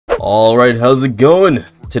Alright, how's it going?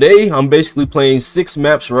 Today, I'm basically playing 6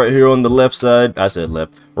 maps right here on the left side. I said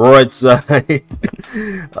left. Right side.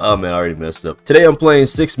 Oh man, I already messed up. Today, I'm playing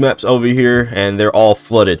 6 maps over here, and they're all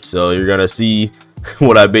flooded. So, you're gonna see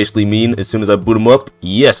what I basically mean as soon as I boot them up.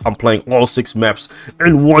 Yes, I'm playing all 6 maps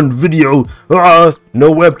in one video.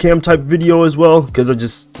 No webcam type video as well, because I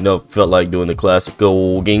just felt like doing the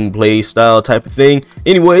classical gameplay style type of thing.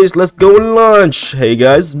 Anyways, let's go launch. Hey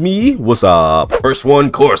guys, me, what's up? First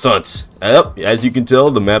one, Coruscant. Yep, as you can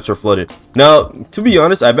tell, the maps are flooded. Now, to be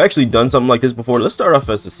honest, I've actually done something like this before. Let's start off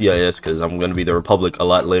as the CIS, because I'm going to be the Republic a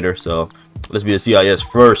lot later, so let's be the CIS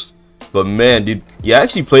first. But man, dude, yeah, I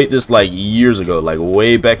actually played this like years ago, like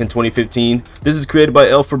way back in 2015. This is created by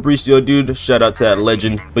El Fabricio, dude. Shout out to that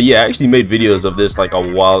legend. But yeah, I actually made videos of this like a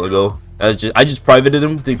while ago. I just privated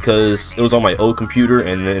them because it was on my old computer,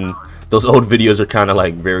 and then those old videos are kind of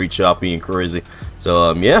like very choppy and crazy.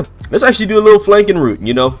 So yeah, let's actually do a little flanking route,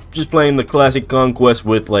 just playing the classic conquest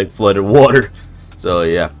with like flooded water. So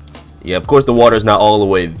yeah, of course the water is not all the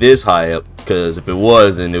way this high up, because if it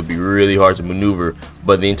was, then it would be really hard to maneuver.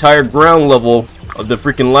 But the entire ground level of the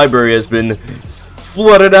freaking library has been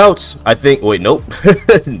flooded out, I think. Wait, nope.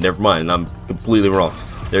 Never mind, I'm completely wrong.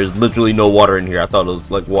 There's literally no water in here. I thought it was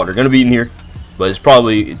like water gonna be in here, but it's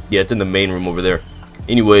probably, yeah, it's in the main room over there.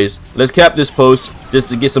 Anyways, let's cap this post just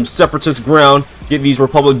to get some separatist ground, get these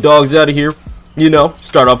Republic dogs out of here.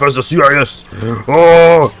 Start off as a CIS.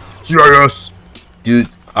 Oh, CIS, dude.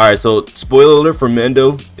 Alright, so spoiler alert for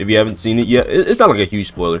Mando, if you haven't seen it yet. It's not like a huge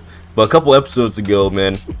spoiler, but a couple episodes ago,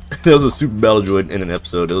 man, there was a super battle droid in an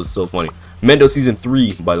episode. It was so funny. Mando season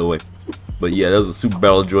 3, by the way. But yeah, there was a super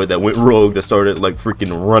battle droid that went rogue, that started like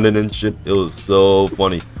freaking running and shit. It was so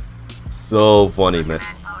funny. So funny, man.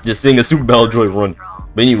 Just seeing a super battle droid run.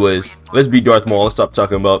 But anyways, let's beat Darth Maul. Let's stop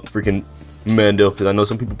talking about freaking Mando, because I know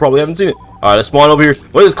some people probably haven't seen it. Alright, let's spawn over here.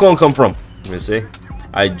 Where does this clone come from? Let me see.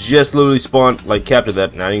 I just literally spawned, like, captured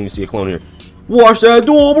that, and I didn't even see a clone here. Watch that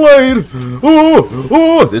dual blade!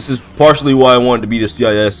 Oh! This is partially why I wanted to be the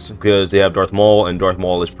CIS, because they have Darth Maul, and Darth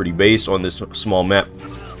Maul is pretty based on this small map.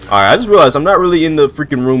 Alright, I just realized I'm not really in the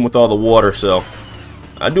freaking room with all the water, so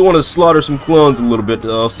I do want to slaughter some clones a little bit,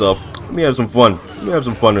 though, so let me have some fun. Let me have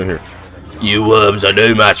some fun in here. You worms are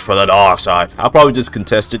no match for the dark side. I'll probably just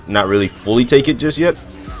contest it, not really fully take it just yet.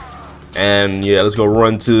 And yeah, let's go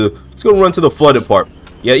run to the flooded part.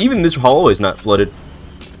 Yeah, even this hallway is not flooded.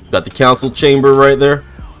 Got the council chamber right there.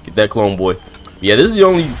 Get that clone boy. Yeah, this is the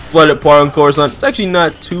only flooded part on Coruscant. It's actually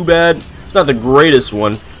not too bad. It's not the greatest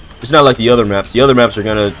one. It's not like the other maps. The other maps are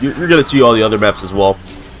you're gonna see all the other maps as well.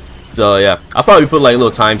 So yeah, I'll probably put like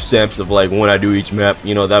little timestamps of like when I do each map.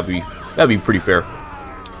 That'd be pretty fair.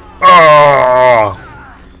 Oh!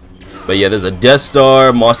 But yeah, there's a Death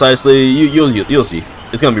Star, Mos Eisley. You'll see.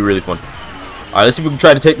 It's gonna be really fun. All right, let's see if we can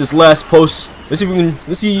try to take this last post.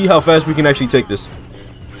 Let's see how fast we can actually take this.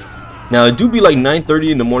 Now it do be like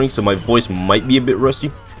 9:30 in the morning, so my voice might be a bit rusty.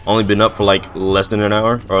 Only been up for like less than an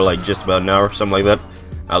hour, or like just about an hour, something like that.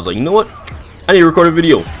 I was like, you know what? I need to record a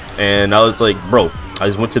video, and I was like, bro, I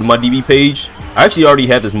just went to my DB page. I actually already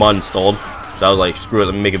had this mod installed, so I was like, screw it,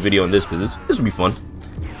 let me make a video on this, because this would be fun.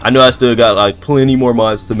 I know I still got like plenty more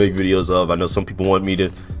mods to make videos of. I know some people want me to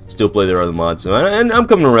still play their other mods, and I'm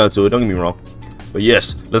coming around to it. Don't get me wrong. But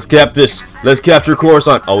yes, let's cap this. Let's capture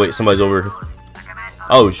Coruscant. Oh wait, somebody's over here.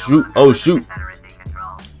 Oh shoot! Oh shoot!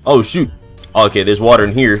 Oh shoot! Okay, there's water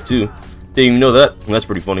in here too. Didn't even know that. That's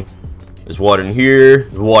pretty funny. There's water in here.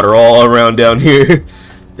 There's water all around down here.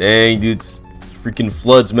 Dang, dudes, freaking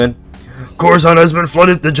floods, man. Coruscant has been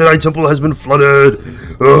flooded. The Jedi Temple has been flooded.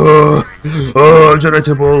 Jedi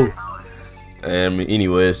Temple.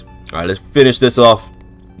 Anyways, all right, let's finish this off.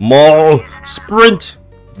 Maul sprint.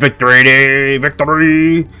 Victory day,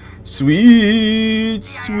 victory, sweet.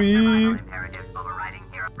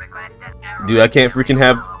 Dude, I can't freaking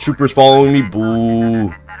have troopers following me.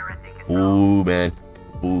 Boo, man,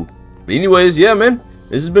 boo. But anyways, yeah, man,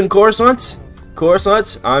 this has been Coruscant.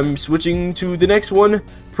 I'm switching to the next one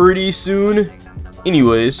pretty soon.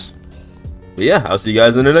 Anyways, but yeah, I'll see you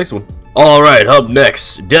guys in the next one. All right, up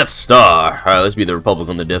next, Death Star. All right, let's be the Republic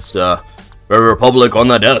on the Death Star. Republic on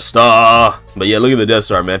the Death Star. But yeah, look at the Death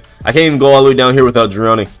Star, man. I can't even go all the way down here without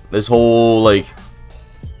drowning. This whole, like,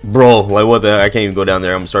 bro, like, what the heck? I can't even go down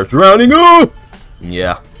there. I'm gonna start drowning. Oh!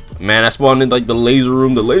 Yeah, man, I spawned in like the laser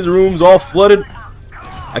room. The laser room's all flooded.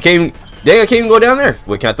 I can't even go down there.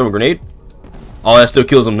 Wait, can I throw a grenade? Oh, that still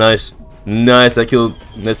kills him. Nice, that killed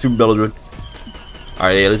that super battle droid. All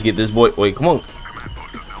right, yeah, let's get this boy. Wait, come on.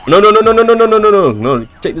 No,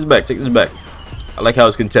 take this back. I like how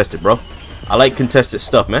it's contested, bro. I like contested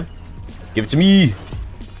stuff, man. Give it to me.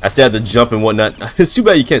 I still have to jump and whatnot. It's too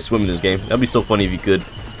bad you can't swim in this game. That'd be so funny if you could.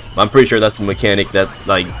 But I'm pretty sure that's the mechanic that,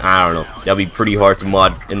 like, I don't know. That'd be pretty hard to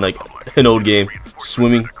mod in, like, an old game.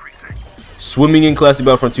 Swimming in Classic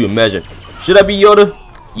Battlefront 2, imagine. Should I be Yoda?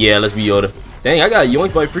 Yeah, let's be Yoda. Dang, I got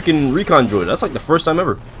yoinked by freaking recon droid. That's like the first time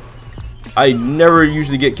ever. I never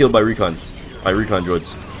usually get killed by recon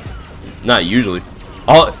droids. Not usually.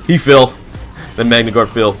 Oh, he fell. The Magna Guard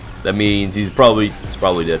fell. That means he's probably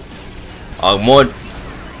dead. Come on.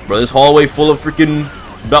 Bro, this hallway full of freaking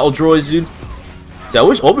battle droids, dude. See, I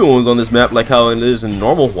wish Obi-Wan was on this map like how it is in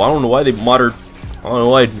normal. Well, I don't know why they modded. I don't know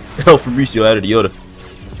why El Fabricio added Yoda.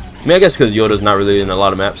 I mean, I guess because Yoda's not really in a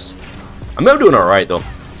lot of maps. I mean, I'm doing alright, though.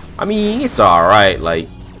 I mean, it's alright. Like,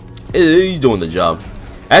 he's doing the job.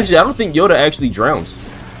 Actually, I don't think Yoda actually drowns.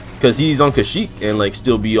 Because he's on Kashyyyk and, like,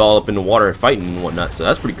 still be all up in the water fighting and whatnot. So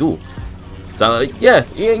that's pretty cool. So, like, yeah,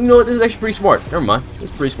 you know what? This is actually pretty smart. Never mind.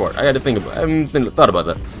 It's pretty smart. I got to think about it. I haven't thought about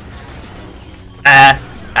that.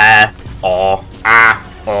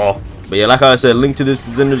 But yeah, like I said, link to this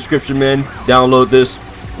is in the description, man. Download this.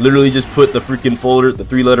 Literally just put the freaking folder, the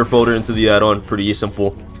 3-letter folder into the add-on. Pretty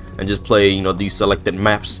simple. And just play, you know, these selected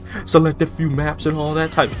maps. Selected few maps and all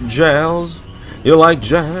that type of jazz. You like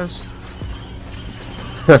jazz?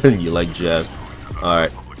 You like jazz.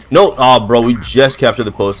 Alright. No, bro, we just captured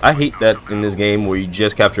the post. I hate that in this game where you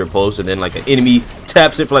just capture a post and then like an enemy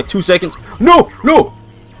taps it for like 2 seconds. No!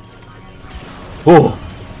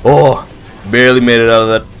 Oh, barely made it out of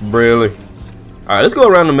that. Barely. Alright, let's go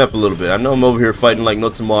around the map a little bit. I know I'm over here fighting like no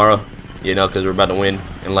tomorrow, you know, because we're about to win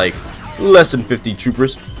in like less than 50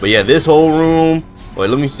 troopers. But yeah, this whole room. Wait,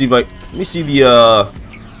 let me see the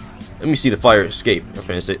fire escape.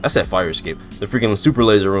 I said fire escape. The freaking super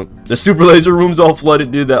laser room. The super laser room's all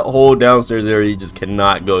flooded, dude. That whole downstairs area you just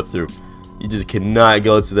cannot go through. You just cannot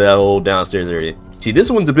go to that whole downstairs area. See, this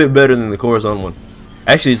one's a bit better than the Coruscant one.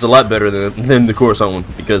 Actually, it's a lot better than the Coruscant one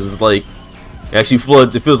because it's like it actually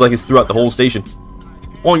floods. It feels like it's throughout the whole station.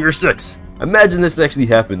 On your 6. Imagine this actually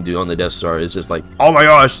happened, dude, on the Death Star. It's just like, oh my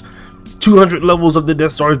gosh, 200 levels of the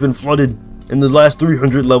Death Star has been flooded, and the last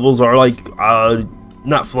 300 levels are like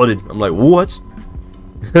not flooded. I'm like, what?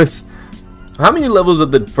 How many levels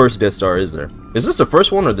of the first Death Star is there? Is this the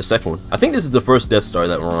first one or the second one? I think this is the first Death Star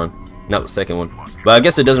that we're on, not the second one. But I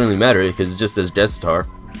guess it doesn't really matter because it just says Death Star,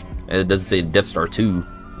 and it doesn't say Death Star 2.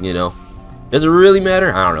 You know, does it really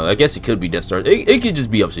matter? I don't know. I guess it could be Death Star. It could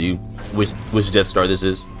just be up to you which Death Star this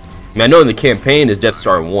is. I mean, I know in the campaign is Death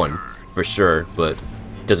Star 1 for sure, but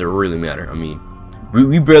does it really matter? I mean,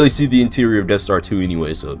 we barely see the interior of Death Star 2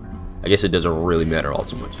 anyway, so I guess it doesn't really matter all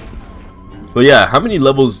too much. But yeah, how many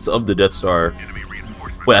levels of the Death Star?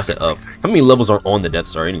 Wait, I said up. How many levels are on the Death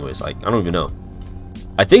Star anyways? Like, I don't even know.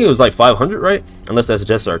 I think it was like 500, right? Unless that's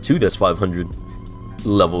Death Star 2, that's 500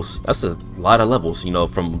 levels. That's a lot of levels, you know,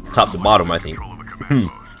 from top to bottom, I think.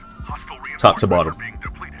 Top to bottom.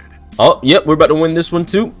 Oh, yep, we're about to win this one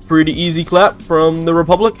too. Pretty easy clap from the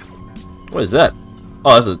Republic. What is that?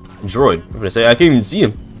 Oh, that's a droid. I'm gonna say I can't even see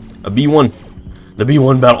him. A B1. The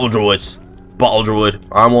B1 battle droids. Battle droid.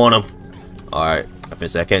 I'm on him. Alright. I'm gonna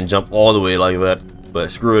say I can't jump all the way like that. But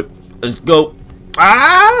screw it. Let's go.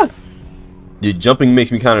 Ah! Dude, jumping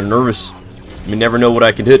makes me kind of nervous. You never know what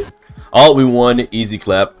I can hit. Oh, we won. Easy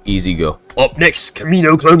clap. Easy go. Up next,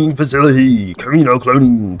 Kamino cloning facility. Kamino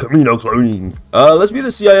cloning. Let's be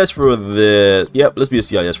the CIS for the. Yep, let's be a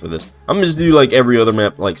CIS for this. I'm gonna just do like every other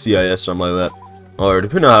map, like CIS, something like that, or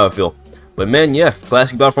depending on how I feel. But man, yeah,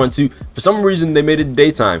 classic Battlefront 2. For some reason, they made it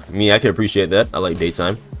daytime. I mean, I can appreciate that. I like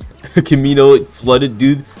daytime. Kamino flooded,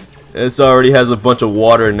 dude. It already has a bunch of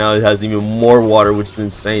water, and now it has even more water, which is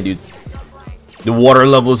insane, dude. The water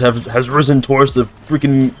levels has risen towards the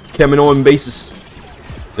freaking Kamino basis.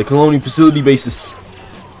 The cloning facility basis.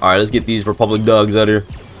 Alright, let's get these Republic dogs out here.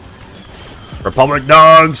 Republic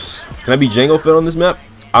dogs! Can I be Jango Fett on this map?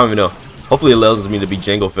 I don't even know. Hopefully it allows me to be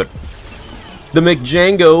Jango Fett. The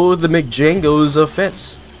McJangos of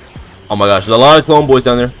Fets. Oh my gosh, there's a lot of clone boys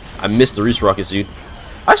down there. I missed the wrist rockets, dude.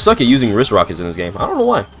 I suck at using wrist rockets in this game. I don't know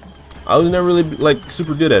why. I was never really like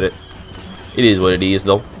super good at it. It is what it is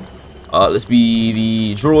though. Let's be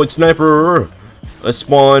the droid sniper. Let's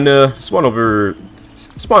spawn at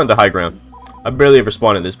the high ground. I barely ever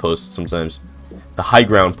spawn at this post sometimes. The high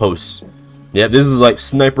ground post. Yep, this is like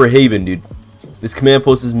sniper haven, dude. This command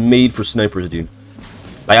post is made for snipers, dude.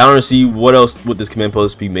 Like, I don't see what else would this command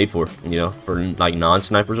post be made for, you know, for like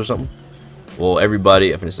non-snipers or something. Well,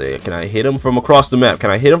 everybody, I'm gonna say, can I hit him from across the map? Can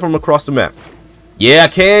I hit him from across the map? Yeah, I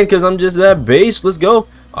can, because I'm just that base. Let's go.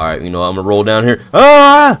 Alright, you know, I'm gonna roll down here.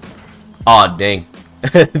 Ah! Aw, dang.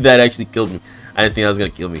 That actually killed me. I didn't think that was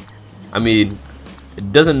gonna kill me. I mean,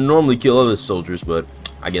 it doesn't normally kill other soldiers, but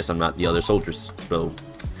I guess I'm not the other soldiers. So,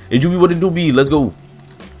 it do be what it do be. Let's go.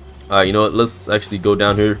 Alright, you know what? Let's actually go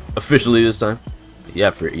down here officially this time. Yeah,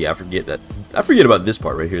 I forget that. I forget about this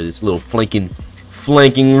part right here. This little flanking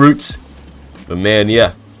route. But man,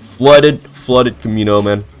 yeah. Flooded Kamino,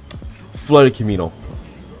 man. Flooded Kamino.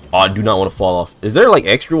 Oh, I do not want to fall off. Is there like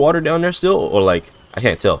extra water down there still? Or like, I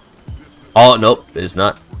can't tell. Oh, nope. It's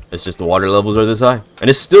not. It's just the water levels are this high. And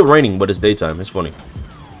it's still raining, but it's daytime. It's funny.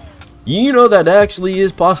 You know that actually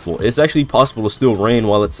is possible. It's actually possible to still rain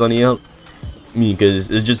while it's sunny out. I mean, because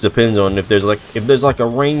it just depends on if there's like a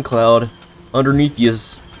rain cloud underneath you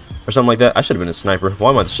or something like that. I should have been a sniper. Why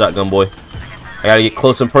am I the shotgun boy? I gotta get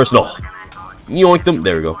close and personal. Yoink them.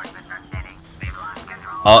 There we go.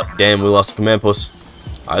 Oh damn, we lost the command post.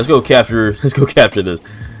 Alright, let's go capture this.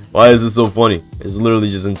 Why is this so funny? It's literally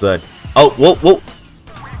just inside. Oh, whoa.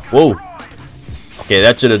 Okay,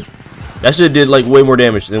 that should have did like way more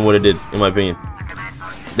damage than what it did, in my opinion.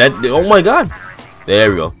 Oh my god.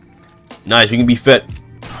 There we go. Nice, we can be fit.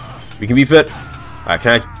 Alright,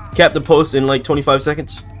 can I cap the post in like 25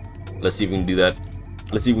 seconds? Let's see if we can do that.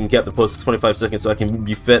 Let's see if we can cap the post in 25 seconds so I can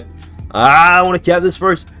be fit. I want to cap this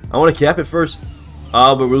first. I want to cap it first.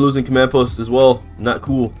 But we're losing command posts as well. Not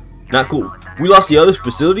cool. We lost the other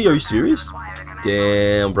facility? Are you serious?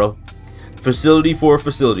 Damn, bro. Facility for a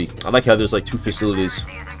facility. I like how there's like 2 facilities.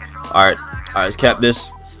 Alright, let's cap this.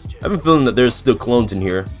 I've been feeling that there's still clones in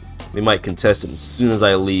here. They might contest them as soon as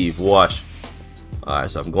I leave. Watch. Alright,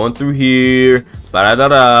 so I'm going through here.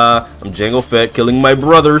 Ba-da-da-da. I'm Jango Fett killing my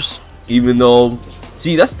brothers. Even though...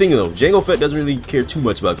 See, that's the thing though. Jango Fett doesn't really care too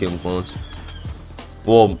much about killing clones.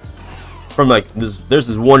 Well, from like this, there's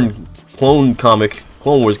this one Clone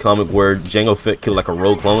Wars comic, where Jango Fett killed like a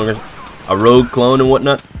rogue clone and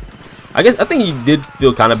whatnot. I think he did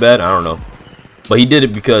feel kind of bad. I don't know. But he did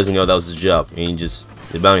it because, you know, that was his job. And he just...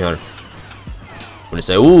 he's a bounty hunter. When they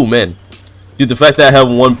say, ooh, man. Dude, the fact that I have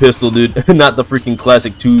 1 pistol, dude. Not the freaking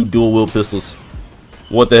classic 2 dual-wield pistols.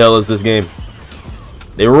 What the hell is this game?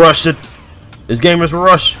 They rushed it. This game is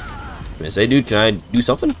rushed. When they say, dude, can I do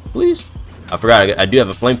something, please? I forgot. I do have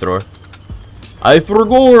a flamethrower. I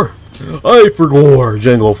forgot,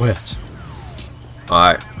 Jango Fett.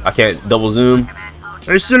 Alright. I can't double zoom.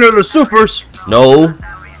 Hey, Senator Supers. No.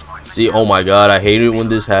 See, oh my god, I hate it when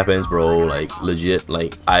this happens, bro. Like, legit.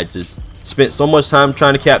 Like, I just spent so much time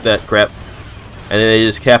trying to cap that crap, and then they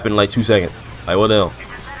just cap in like 2 seconds. Like, what the hell?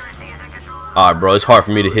 Alright, bro, it's hard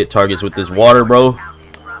for me to hit targets with this water, bro.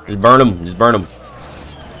 Just burn them. Just burn them.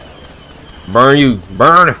 Burn you.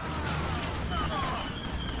 Burn.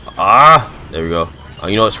 Ah, there we go.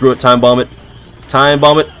 You know what? Screw it. Time bomb it. Time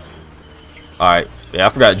bomb it. Alright. Yeah, I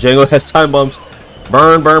forgot. Jango has time bombs.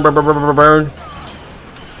 Burn, burn, burn, burn, burn, burn, burn.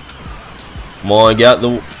 Come on, get out the...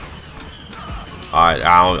 Alright,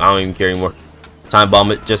 I don't even care anymore. Time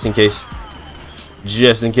bomb it, just in case.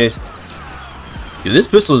 Just in case. Dude, this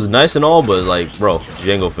pistol is nice and all, but like, bro,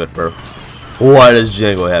 Jango Fett, bro. Why does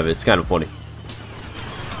Jango have it? It's kind of funny.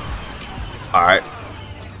 Alright.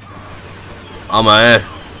 Oh man.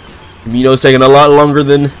 Kamino's taking a lot longer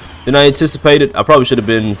than I anticipated. I probably should have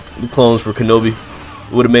been the clones for Kenobi.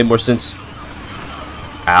 It would have made more sense.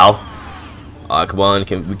 Ow. Come on,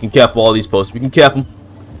 we can cap all these posts. We can cap them.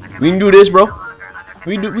 We can do this, bro.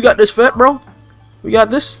 We got this, Fett, bro. We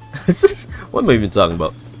got this. What am I even talking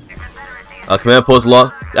about? Command post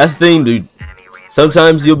lost. That's the thing, dude.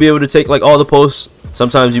 Sometimes you'll be able to take like all the posts.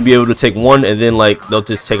 Sometimes you'll be able to take one, and then like they'll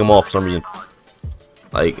just take them off for some reason.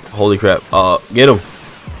 Like, holy crap. Get him.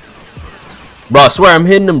 Bro, I swear I'm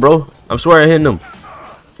hitting him, bro. I swear I'm hitting him.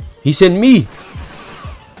 He's hitting me.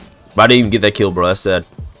 But I didn't even get that kill, bro. That's sad.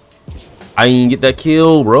 I didn't even get that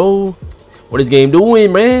kill, bro. What is game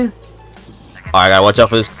doing, man? Alright, I gotta watch out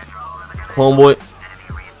for this clone boy.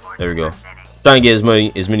 There we go. Trying to get as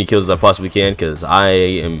many kills as I possibly can, because I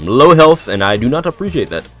am low health, and I do not appreciate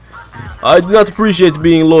that. I do not appreciate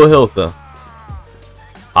being low health, though.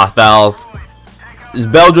 This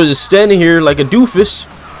Beldroid is standing here like a doofus.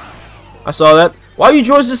 I saw that. Why are you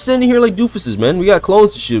droids just standing here like doofuses, man? We got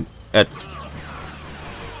clones to shoot at.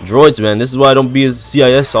 Droids, man. This is why I don't be a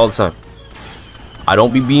CIS all the time. I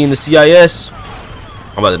don't be being the CIS.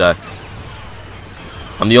 I'm about to die.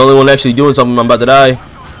 I'm the only one actually doing something. I'm about to die.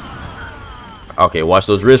 Okay, watch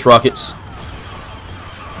those wrist rockets.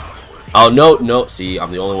 Oh, no. See,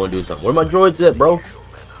 I'm the only one doing something. Where are my droids at, bro?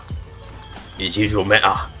 As usual, man.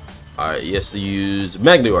 Alright, yes, to use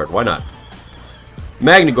Magniguard. Why not?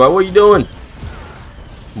 Magniguard, what are you doing?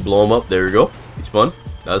 Blow him up. There we go. He's fun.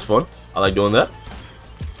 That was fun. I like doing that.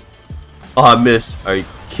 Oh, I missed. Are you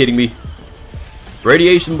kidding me?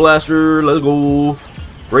 Radiation blaster. Let's go.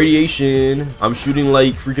 Radiation. I'm shooting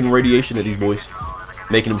like freaking radiation at these boys.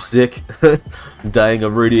 making him sick, dying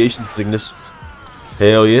of radiation sickness.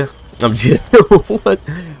 Hell yeah. I'm just what?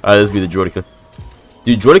 Alright, let's be the Droideka.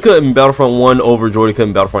 Dude, Droideka in Battlefront 1 over Droideka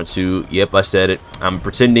in Battlefront 2. Yep, I said it. I'm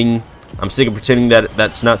pretending. I'm sick of pretending that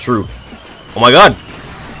that's not true. Oh my god.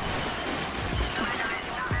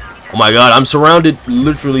 Oh my god, I'm surrounded.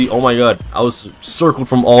 Literally, oh my god. I was circled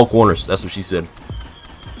from all corners. That's what she said.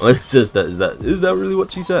 It's just that. Is that really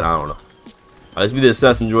what she said? I don't know. Alright, let's be the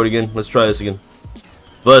assassin droid again. Let's try this again.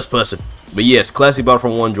 First person. But yes, Classic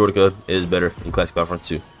Battlefront 1 Droideka is better than Classic Battlefront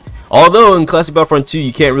 2. Although in Classic Battlefront 2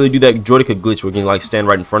 you can't really do that Droideka glitch where you can like stand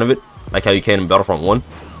right in front of it, like how you can in Battlefront 1.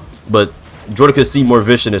 But Droideka seem more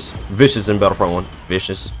vicious in Battlefront 1.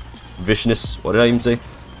 Viciousness. What did I even say?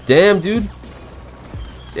 Damn, dude.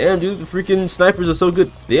 Damn, dude. The freaking snipers are so good.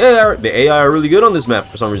 The AI are really good on this map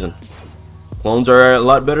for some reason. Clones are a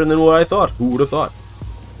lot better than what I thought. Who would have thought?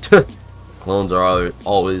 Clones are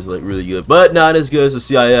always like really good, but not as good as the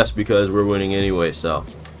CIS because we're winning anyway. So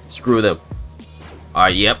screw them.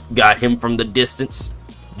 Alright, yep, got him from the distance.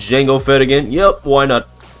 Jango Fett again. Yep, why not?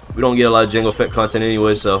 We don't get a lot of Jango Fett content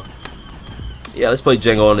anyway, so yeah, let's play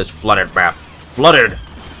Jango on this flooded map. Flooded.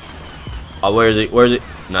 Oh, where is it? Where is it?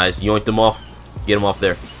 Nice, yoinked him off. Get him off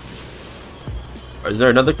there. Is there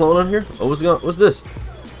another clone on here? Oh, what's this?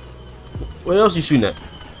 What else you shooting at?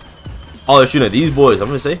 Oh, they're shooting at these boys. I'm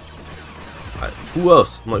gonna say. Alright, who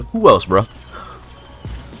else? I'm like, who else, bro?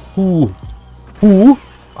 Who?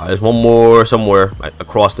 Alright, there's one more somewhere like,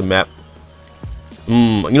 across the map.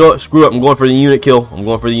 You know what? Screw up. I'm going for the unit kill. I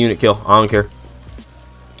don't care.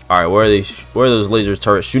 Alright, where are they? Where are those laser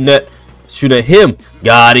turrets shooting at? Shooting at him.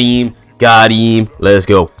 Got him. Got him. Let's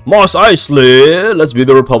go. Mos Eisley. Let's be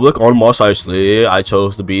the Republic on Mos Eisley. I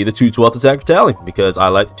chose to be the 212th Attack Battalion because I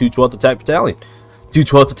like the 212th Attack Battalion.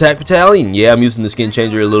 212th Attack Battalion. Yeah, I'm using the skin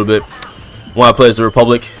changer a little bit when I play as the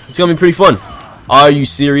Republic. It's gonna be pretty fun. Are you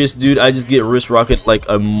serious, dude? I just get wrist rocket like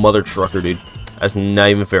a mother trucker, dude. That's not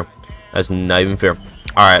even fair. That's not even fair.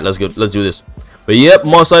 Alright, let's go. Let's do this. But yep,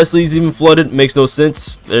 Mos Eisley's even flooded. Makes no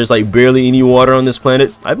sense. There's like barely any water on this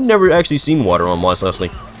planet. I've never actually seen water on Mos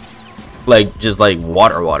Eisley. Like, just like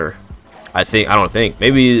water. I don't think.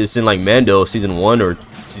 Maybe it's in like Mando Season 1 or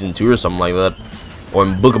Season 2 or something like that. Or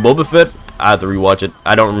in Book of Boba Fett. I have to rewatch it.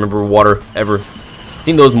 I don't remember water ever. I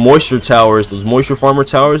think those moisture towers, those moisture farmer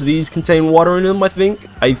towers, these contain water in them, I think.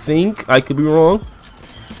 I could be wrong.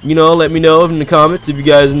 You know, let me know in the comments if you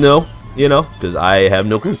guys know, you know, because I have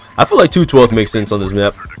no clue. I feel like 212 makes sense on this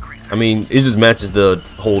map. I mean, it just matches the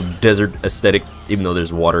whole desert aesthetic, even though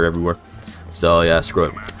there's water everywhere. So, yeah, screw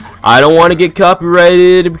it. I don't want to get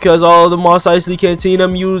copyrighted because all of the Mos Eisley Cantina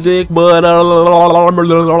music, but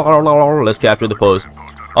let's capture the post.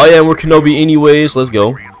 Oh, yeah, and we're Kenobi anyways. Let's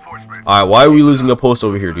go. Alright, why are we losing a post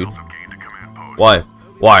over here, dude? Why?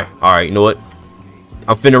 Alright, you know what?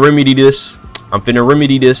 I'm finna remedy this.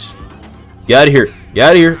 Get out of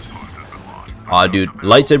here. Aw, dude.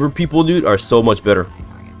 Lightsaber people, dude, are so much better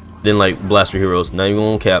than, like, blaster heroes. Not even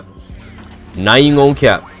gonna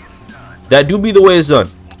cap. That do be the way it's done.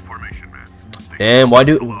 And why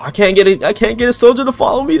I can't get a soldier to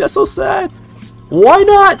follow me? That's so sad. Why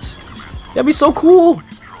not? That'd be so cool.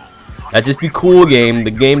 That'd just be cool, game.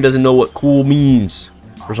 The game doesn't know what cool means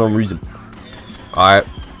for some reason. Alright.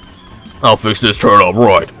 I'll fix this turn up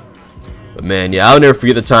right. But man, yeah, I'll never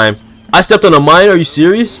forget the time I stepped on a mine. Are you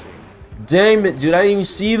serious? Damn it, dude. I didn't even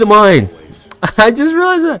see the mine. I just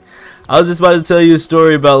realized that. I was just about to tell you a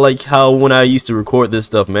story about like how when I used to record this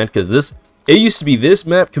stuff, man. Because it used to be this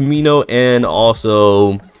map, Kamino, and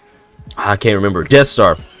also I can't remember, Death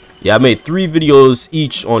Star. Yeah, I made 3 videos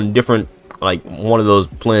each on different, like, one of those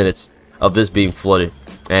planets of this being flooded.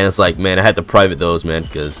 And it's like, man, I had to private those, man,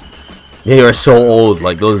 because they are so old.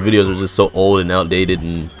 Like, those videos are just so old and outdated.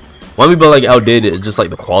 And when I mean by like outdated, it's just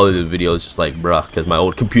like the quality of the video is just like, bruh, because my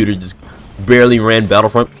old computer just barely ran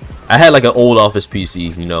Battlefront. I had like an old office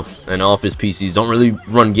PC, you know, and office PCs don't really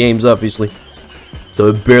run games, obviously. So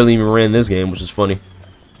it barely even ran this game, which is funny.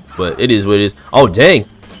 But it is what it is. Oh, dang.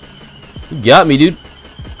 You got me, dude.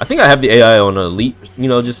 I think I have the AI on elite, you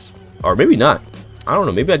know, just, or maybe not. I don't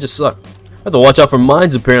know. Maybe I just suck. I have to watch out for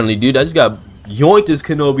mines, apparently, dude. I just got yoinked as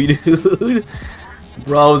Kenobi, dude.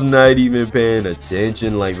 Bro, I was not even paying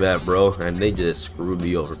attention like that, bro. And they just screwed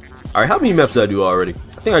me over. Alright, how many maps did I do already?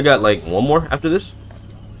 I think I got like 1 more after this.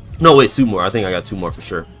 No, wait, 2 more. I think I got 2 more for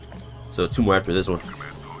sure. So 2 more after this one.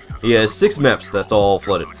 Yeah, 6 maps. That's all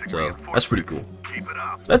flooded. So that's pretty cool.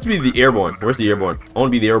 Let's be the airborne. Where's the airborne? I want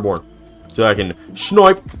to be the airborne. So I can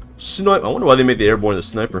snipe. I wonder why they made the airborne the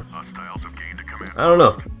sniper. I don't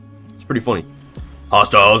know. It's pretty funny.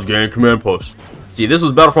 Hostiles gain command post. See, if this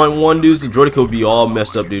was Battlefront 1, dudes, the Droideka would be all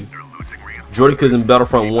messed up, dude. Droidicas in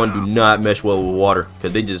Battlefront 1 do not mesh well with water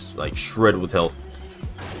because they just like shred with health.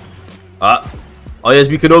 Oh yes,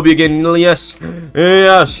 be Kenobi again. Yes,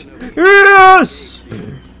 yes, yes,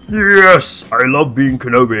 yes. I love being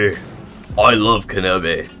Kenobi. I love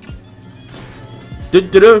Kenobi.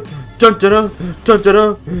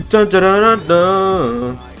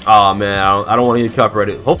 Oh man, I don't want to get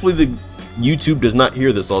copyrighted. Hopefully the YouTube does not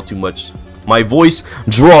hear this all too much. My voice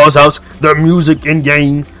draws out the music in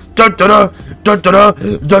game. Is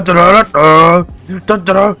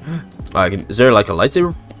there like a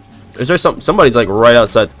lightsaber? Is there somebody's like right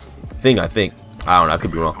outside the thing? I think. I don't know. I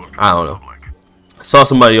could be wrong. I don't know. I saw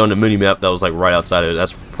somebody on the mini map that was like right outside of it.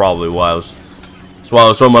 That's probably why I was. That's why I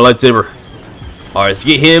was throwing my lightsaber. All right, let's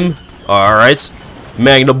get him. All right,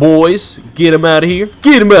 Magna boys, get him out of here.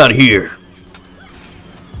 Get him out of here.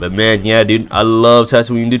 But man, yeah, dude, I love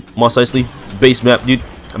Tatooine, dude. Mos Eisley base map, dude.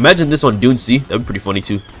 Imagine this on Dune Sea. That'd be pretty funny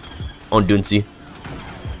too. On Dune Sea.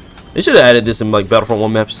 They should have added this in like Battlefront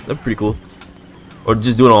 1 maps. That'd be pretty cool. Or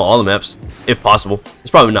just do it on all the maps, if possible.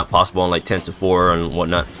 It's probably not possible on like 10-4 and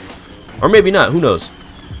whatnot. Or maybe not, who knows.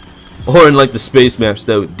 Or in like the space maps,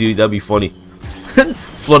 dude, that'd be funny.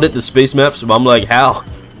 Flooded the space maps, but I'm like, how?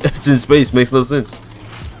 It's in space, makes no sense.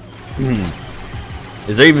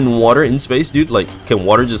 Is there even water in space, dude? Like, can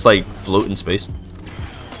water just like float in space?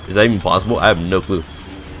 Is that even possible? I have no clue.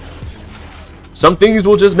 Some things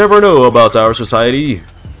we'll just never know about our society,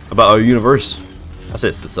 about our universe. I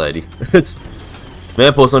said society. It's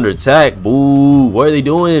command post under attack. Boo! What are they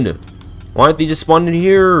doing? Why aren't they just spawning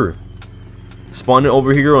here? Spawning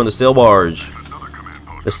over here on the sail barge.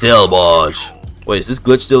 The sail barge. Wait, is this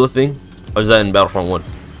glitch still a thing? Or is that in Battlefront 1?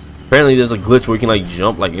 Apparently there's a glitch where you can like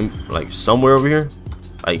jump like somewhere over here.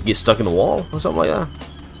 Like get stuck in the wall or something like that.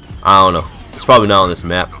 I don't know. It's probably not on this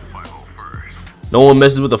map. No one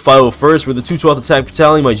messes with the 501st. We're the 212th Attack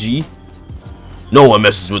Battalion, my G. No one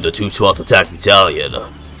messes with the 212th Attack Battalion.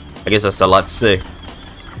 I guess that's a lot to say.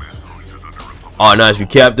 Oh, nice. We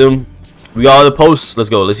capped them. We got all the posts. Let's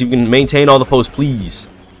go. Let's see if we can maintain all the posts, please.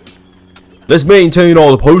 Let's maintain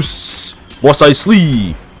all the posts. Mos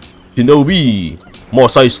Eisley. Kenobi.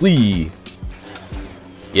 Mos Eisley.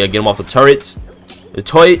 Yeah, get him off the turret. The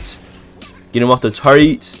turret. Get him off the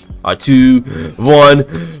turret. 2, 1,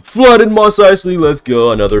 flooded Mos Eisley. Let's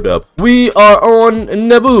go, another dub. We are on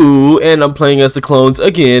Naboo, and I'm playing as the clones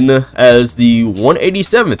again as the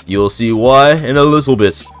 187th. You'll see why in a little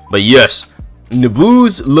bit. But yes,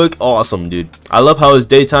 Naboos look awesome, dude. I love how it's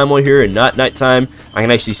daytime on here and not nighttime. I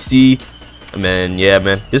can actually see. Man, yeah,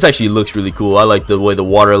 man, this actually looks really cool. I like the way the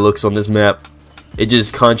water looks on this map. It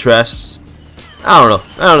just contrasts. I don't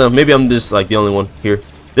know. Maybe I'm just like the only one here.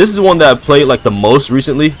 This is the one that I played like the most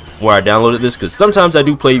recently, where I downloaded this, because sometimes I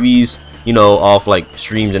do play these, you know, off like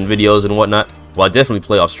streams and videos and whatnot. Well, I definitely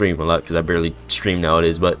play off stream a lot because I barely stream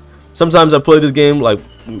nowadays, but sometimes I play this game like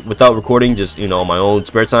without recording, just, you know, on my own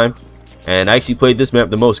spare time. And I actually played this map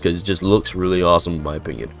the most because it just looks really awesome in my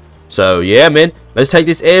opinion. So yeah, man, let's take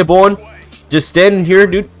this airborne. Just standing here,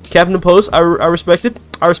 dude, capping the post. I respect it.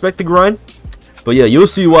 I respect the grind. But yeah, you'll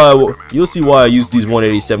see why I use these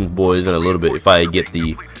 187 boys in a little bit if I get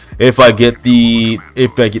the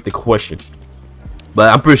question.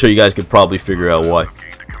 But I'm pretty sure you guys could probably figure out why.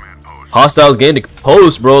 Hostiles gained the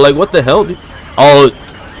post, bro. Like, what the hell, dude? Oh,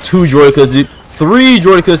 2 droidicas, dude. 3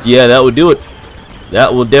 droidicas. Yeah, that would do it.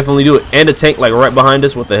 That will definitely do it. And a tank like right behind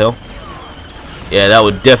us. What the hell? Yeah, that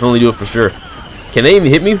would definitely do it for sure. Can they even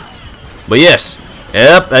hit me? But yes.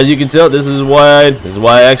 Yep, as you can tell, this is why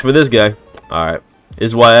I asked for this guy. Alright.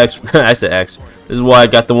 This is why I asked. I said asked. This is why I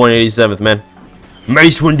got the 187th, man.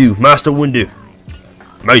 Mace Windu, Master Windu.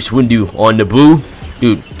 Mace Windu on Naboo.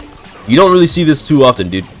 Dude, you don't really see this too often,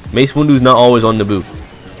 dude. Mace Windu's not always on Naboo.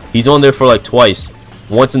 He's on there for like twice.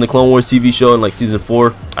 Once in the Clone Wars TV show in like season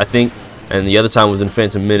 4, I think. And the other time was in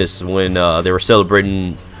Phantom Menace when they were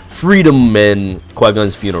celebrating freedom and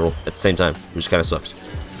Qui-Gon's funeral at the same time, which kind of sucks.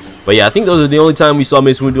 But yeah, I think those are the only time we saw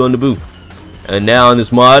Mace Windu on Naboo. And now in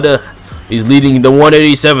this mod, he's leading the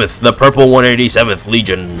 187th, the purple 187th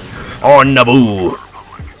Legion on Naboo.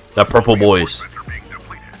 The purple boys.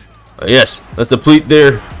 Yes, let's deplete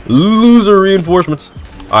their loser reinforcements.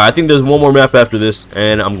 Alright, I think there's one more map after this,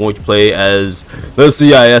 and I'm going to play as the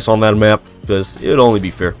CIS on that map, because it'll only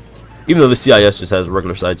be fair. Even though the CIS just has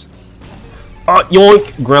regular sides.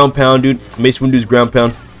 Yoink! Ground pound, dude. Mace Windu's ground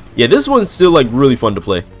pound. Yeah, this one's still like really fun to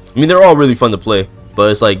play. I mean, they're all really fun to play,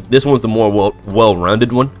 but it's like this one's the more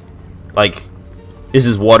well-rounded one. Like, it's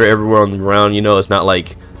just water everywhere on the ground, you know. It's not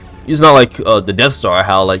like the Death Star,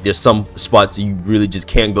 how like there's some spots you really just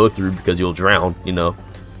can't go through because you'll drown, you know.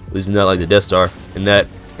 It's not like the Death Star in that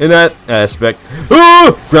aspect.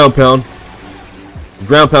 Ground pound.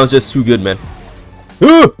 Ground pound's just too good, man.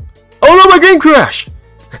 Oh no, my game crashed.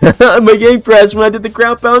 My game crashed when I did the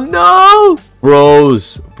ground pound. No,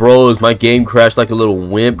 bros, my game crashed like a little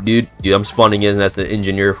wimp, dude. I'm spawning in as the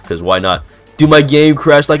engineer because why not? Dude, my game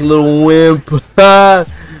crashed like a little wimp.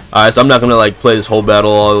 Alright, so I'm not gonna like play this whole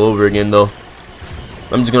battle all over again though.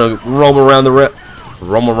 I'm just gonna roam around the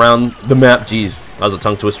map. Jeez, that was a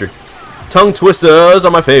tongue twister. Tongue twisters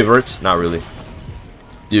are my favorites. Not really.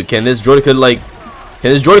 Dude, can this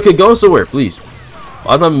droideka go somewhere, please?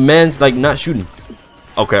 Why my man's like not shooting?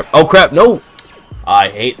 Oh crap! Oh crap! No! I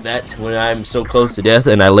hate that when I'm so close to death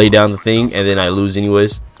and I lay down the thing and then I lose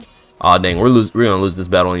anyways. Aw, dang, we're gonna lose this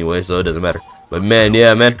battle anyway, so it doesn't matter. But man,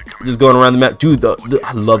 yeah, man, just going around the map, dude.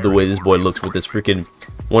 I love the way this boy looks with this freaking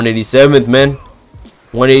 187th, man.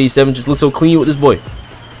 187 just looks so clean with this boy.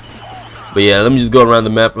 But yeah, let me just go around the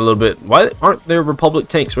map a little bit. Why aren't there Republic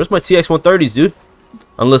tanks? Where's my TX-130s, dude?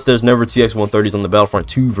 Unless there's never TX-130s on the Battlefront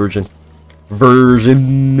 2 version.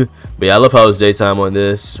 But yeah, I love how it's daytime on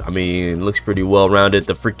this. I mean, it looks pretty well rounded.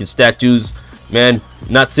 The freaking statues, man,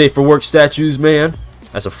 not safe for work statues, man.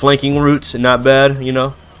 That's a flanking route, not bad, you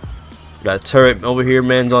know. Got a turret over here,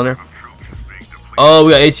 man's on there. Oh,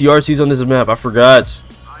 we got ATRCs on this map. I forgot.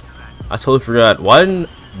 I totally forgot. Why didn't...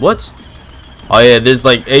 What? Oh yeah, there's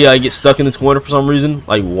like AI gets stuck in this corner for some reason.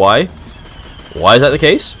 Like, why? Why is that the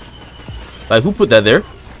case? Like, who put that there?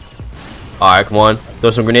 Alright, come on.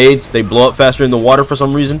 Throw some grenades. They blow up faster in the water for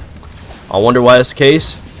some reason. I wonder why that's the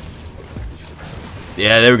case.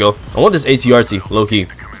 Yeah, there we go. I want this ATRC, low-key.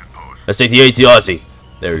 Let's take the ATRC.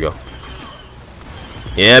 There we go.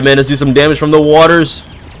 Yeah, man, let's do some damage from the waters.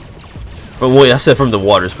 But wait, I said from the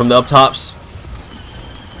waters. From the up tops.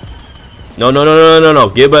 No.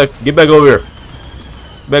 Get back over here.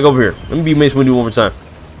 Back over here. Let me be Mace Windu one more time.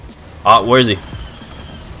 Ah, where is he?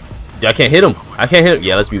 Yeah, I can't hit him.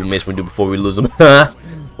 Yeah, let's be Mace Windu before we lose him. What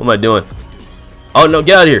am I doing? Oh, no,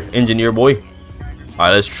 get out of here, engineer boy.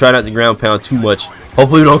 Alright, let's try not to ground pound too much.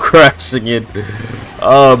 Hopefully we don't crash again.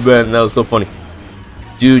 Oh, man, that was so funny.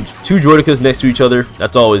 Dude, two droidekas next to each other,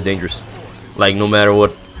 that's always dangerous. Like, no matter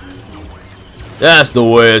what. That's the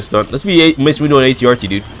way it's done. Let's be Mace Windu and ATRT,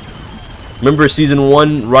 dude. Remember Season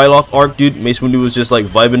 1 Ryloth arc, dude? Mace Windu was just like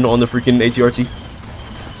vibing on the freaking ATRT.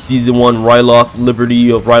 Season 1 Ryloth,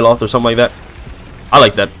 Liberty of Ryloth or something like that. I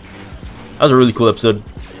like that. That was a really cool episode.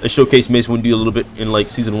 It showcased Mace Windu a little bit in like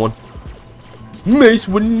Season 1. Mace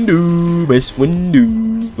Windu, Mace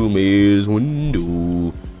Windu, Mace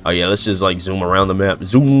Windu. Oh yeah, let's just like zoom around the map.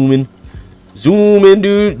 Zoom in,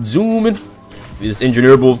 dude. Zoom in. This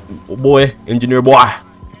engineer boy.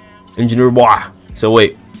 So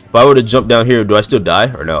wait, if I were to jump down here, do I still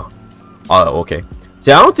die or no? Oh, okay.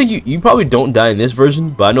 See, I don't think you probably don't die in this version,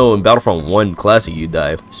 but I know in Battlefront 1 Classic you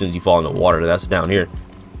die as soon as you fall in the water. That's down here.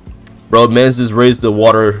 Bro, man's just raised the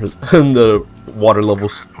water, the water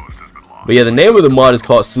levels. But yeah, the name of the mod is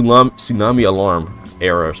called Tsunami Alarm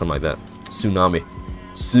Era or something like that. Tsunami.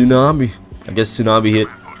 I guess Tsunami hit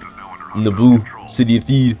Naboo, City of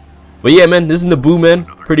Thieves. But yeah, man, this is Naboo, man.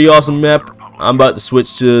 Pretty awesome map. I'm about to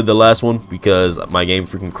switch to the last one because my game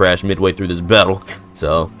freaking crashed midway through this battle.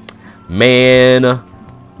 So, man,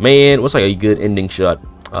 what's like a good ending shot?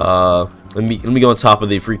 Let me go on top of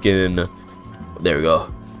the freaking. There we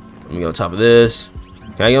go. Let me go on top of this.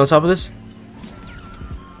 Can I get on top of this?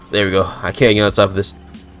 There we go. I can't get on top of this.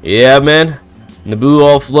 Yeah, man. Naboo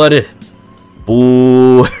all flooded.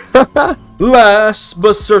 Boo. Last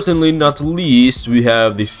but certainly not least, we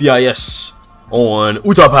have the CIS on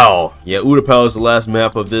Utapau. Yeah, Utapau is the last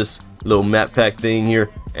map of this little map pack thing here,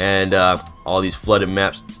 and all these flooded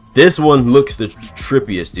maps. This one looks the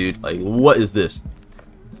trippiest, dude. Like, what is this?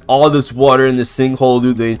 All this water in this sinkhole,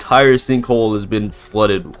 dude. The entire sinkhole has been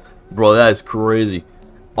flooded, bro. That is crazy.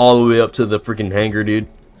 All the way up to the freaking hangar, dude.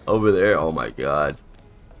 Over there. Oh my god,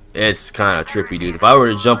 it's kind of trippy, dude. If I were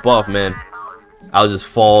to jump off, man, I'll just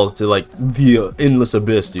fall to like the endless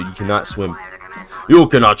abyss, dude. You cannot swim. You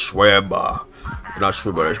cannot swim. You cannot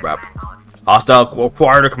swim on this map. Hostile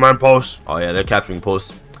acquired a command post. Oh yeah, they're capturing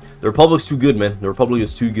posts. The Republic's too good, man. The Republic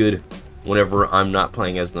is too good whenever I'm not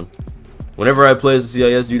playing as them. Whenever I play as the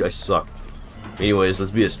CIS, dude, I suck. Anyways,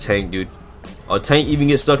 let's be this tank, dude. A tank even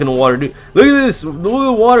gets stuck in the water, dude. Look at this. Look at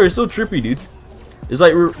the water. It's so trippy, dude. It's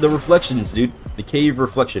like the reflections, dude. The cave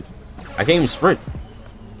reflection. I can't even sprint.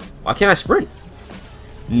 Why can't I sprint?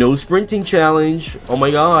 No sprinting challenge. Oh my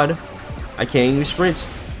god. I can't even sprint.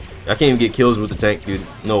 I can't even get kills with the tank, dude.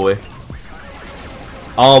 No way.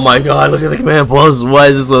 Oh my god, look at the command post. Why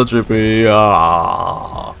is this so trippy?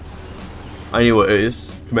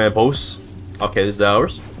 Anyways, command post. Okay, this is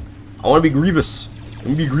ours. I want to be Grievous. Let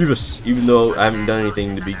me be Grievous, even though I haven't done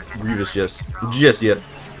anything to be Grievous just yet.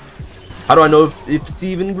 How do I know if it's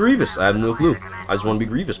even Grievous? I have no clue. I just want to be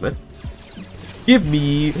Grievous, man. Give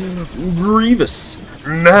me Grievous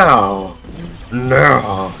now.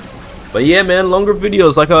 But yeah, man, longer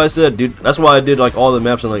videos, like how I said, dude. That's why I did like all the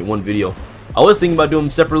maps in like one video. I was thinking about doing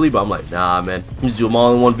them separately, but I'm like, nah, man. I'm just do them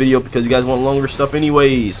all in one video because you guys want longer stuff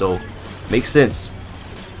anyway. So, makes sense.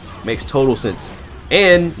 Makes total sense.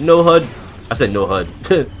 And no HUD. I said no HUD.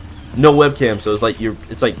 No webcam, so it's like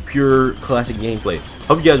pure classic gameplay.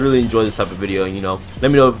 Hope you guys really enjoy this type of video. You know,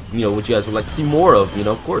 let me know, what you guys would like to see more of. You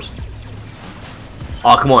know, of course.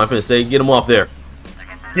 Oh, come on! I'm finna say, get him off there.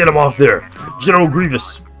 Get him off there, General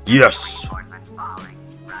Grievous. Yes.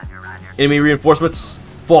 Enemy reinforcements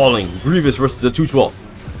falling. Grievous versus the 212th.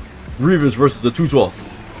 Grievous versus the 212th.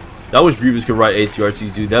 I wish Grievous could write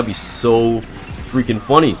ATRTs, dude. That'd be so freaking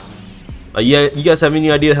funny. Yeah, you guys have any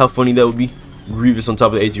idea how funny that would be? Grievous on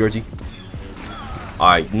top of the ATRT.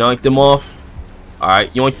 Alright, knock them off.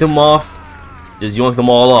 Alright, yoink them off. Just yoink them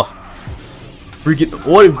all off. Freaking,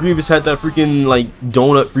 what if Grievous had that freaking, like,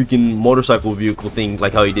 donut freaking motorcycle vehicle thing,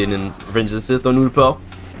 like how he did in Revenge of the Sith on Utapau?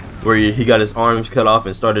 Where he got his arms cut off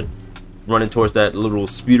and started running towards that little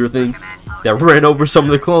speeder thing that ran over some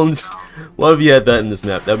of the clones. What if you had that in this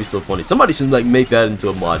map? That'd be so funny. Somebody should, like, make that into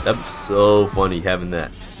a mod. That'd be so funny having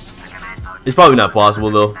that. It's probably not possible,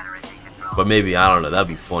 though. But maybe, I don't know. That'd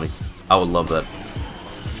be funny. I would love that.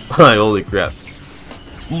 Holy crap.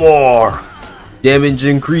 More. Damage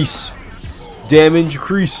increase. Damage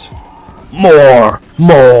increase. More.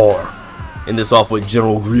 And this off with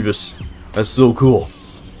General Grievous. That's so cool.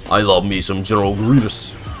 I love me some General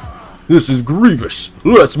Grievous. This is Grievous.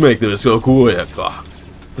 Let's make this a quick.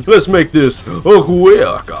 Let's make this a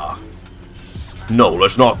quick. No,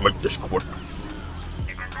 let's not make this quick.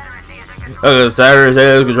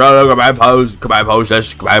 Command post. Command post.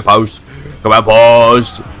 Command post. Command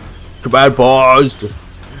post. Command post.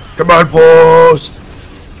 Command post.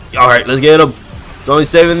 Alright, let's get them. It's only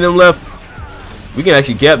 7 of them left. We can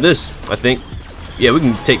actually cap this, I think. Yeah, we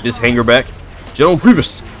can take this hangar back. General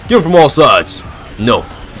Grievous, get him from all sides. No,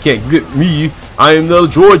 you can't get me. I am the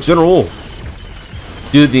droid general.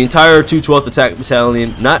 Dude, the entire 212th attack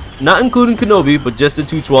battalion, not including Kenobi, but just the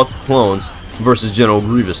 212th clones versus General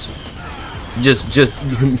Grievous. Just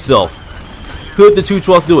himself. Could the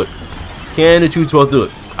 212th do it? Can the 212th do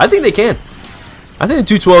it? I think they can. I think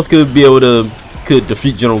the 212th could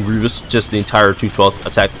defeat General Grievous, just the entire 212th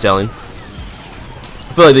attack battalion.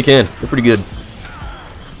 I feel like they can. They're pretty good.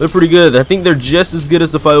 They're pretty good. I think they're just as good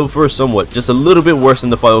as the 501st somewhat. Just a little bit worse than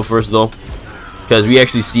the 501st though. Because we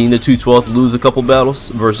actually seen the 212th lose a couple battles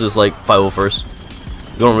versus like 501st.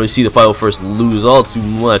 You don't really see the 501st lose all too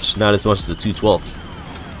much, not as much as the 212th.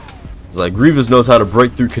 It's like Grievous knows how to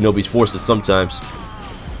break through Kenobi's forces sometimes.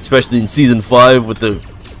 Especially in season 5 with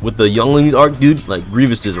the younglings arc, dude. Like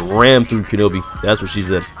Grievous just rammed through Kenobi. That's what she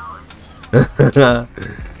said.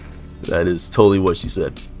 That is totally what she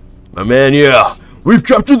said. My man, yeah. We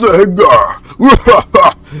captured the hangar.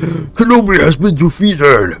 Kenobi has been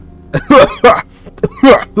defeated.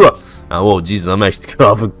 Oh, Jesus, I'm actually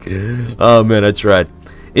coughing. Oh, man, I tried.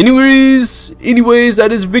 Anyways, that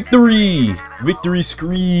is victory. Victory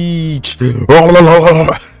screech.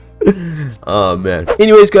 Oh man.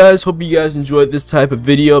 Anyways, guys, hope you guys enjoyed this type of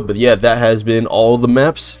video. But yeah, that has been all the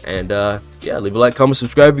maps. And yeah, leave a like, comment,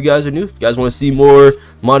 subscribe if you guys are new. If you guys want to see more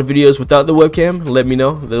mod videos without the webcam, let me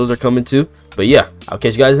know. Those are coming too. But yeah, I'll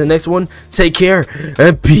catch you guys in the next one. Take care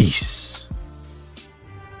and peace.